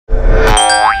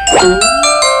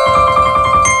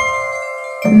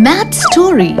Math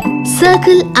story,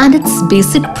 circle and its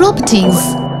basic properties.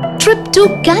 Trip to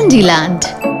Candyland.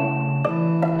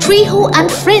 Treeho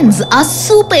and friends are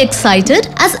super excited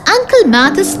as Uncle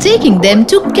Math is taking them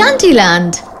to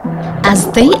Candyland.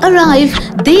 As they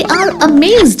arrive, they are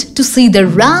amazed to see the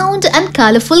round and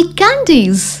colorful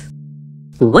candies.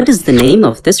 What is the name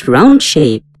of this round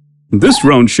shape? This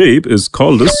round shape is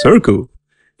called a circle.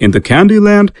 In the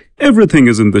Candyland, everything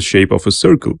is in the shape of a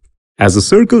circle. As a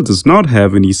circle does not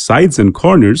have any sides and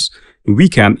corners, we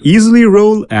can easily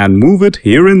roll and move it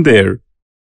here and there.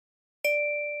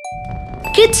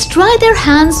 Kids try their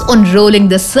hands on rolling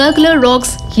the circular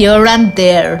rocks here and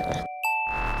there.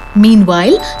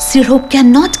 Meanwhile, Sirho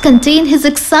cannot contain his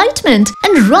excitement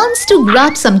and runs to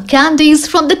grab some candies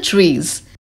from the trees.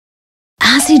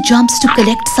 As he jumps to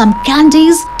collect some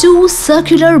candies, two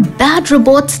circular bad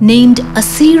robots named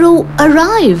Asiro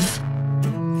arrive.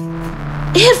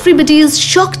 Everybody is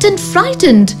shocked and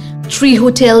frightened.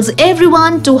 Treeho tells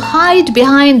everyone to hide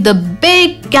behind the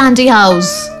big candy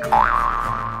house.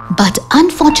 But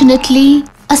unfortunately,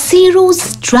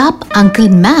 Asiros trap Uncle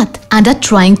Math and are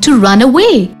trying to run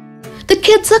away. The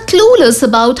kids are clueless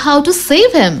about how to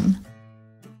save him.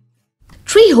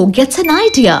 Treeho gets an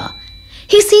idea.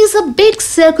 He sees a big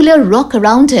circular rock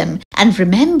around him and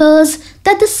remembers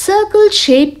that the circle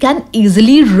shape can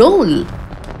easily roll.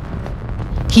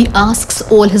 He asks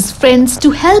all his friends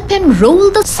to help him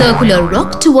roll the circular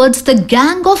rock towards the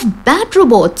gang of bad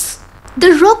robots.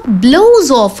 The rock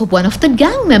blows off one of the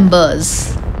gang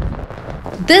members.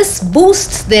 This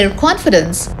boosts their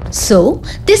confidence, so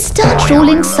they start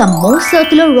rolling some more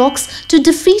circular rocks to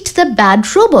defeat the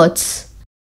bad robots.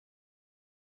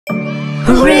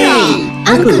 Hooray!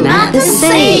 Uncle Math is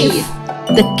safe!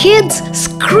 The kids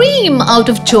scream out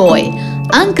of joy.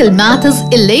 Uncle Math is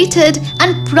elated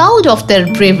and proud of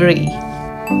their bravery.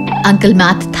 Uncle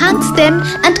Math thanks them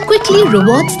and quickly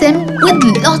rewards them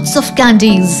with lots of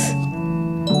candies.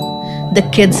 The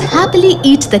kids happily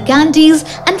eat the candies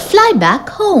and fly back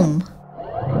home.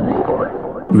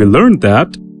 We learned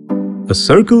that a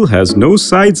circle has no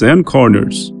sides and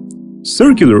corners.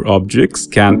 Circular objects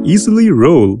can easily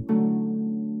roll.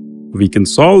 We can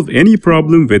solve any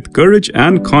problem with courage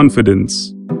and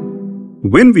confidence.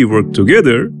 When we work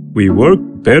together, we work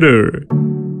better.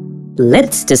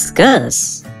 Let's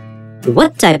discuss.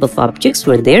 What type of objects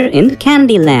were there in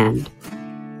Candyland?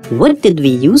 What did we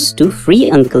use to free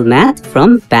Uncle Math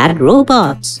from bad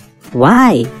robots?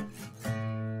 Why?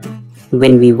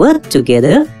 When we work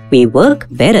together, we work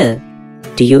better.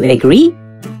 Do you agree?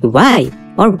 Why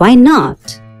or why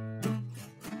not?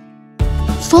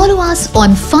 Follow us on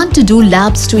Fun2Do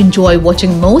Labs to enjoy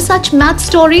watching more such math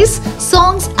stories,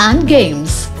 songs and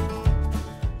games.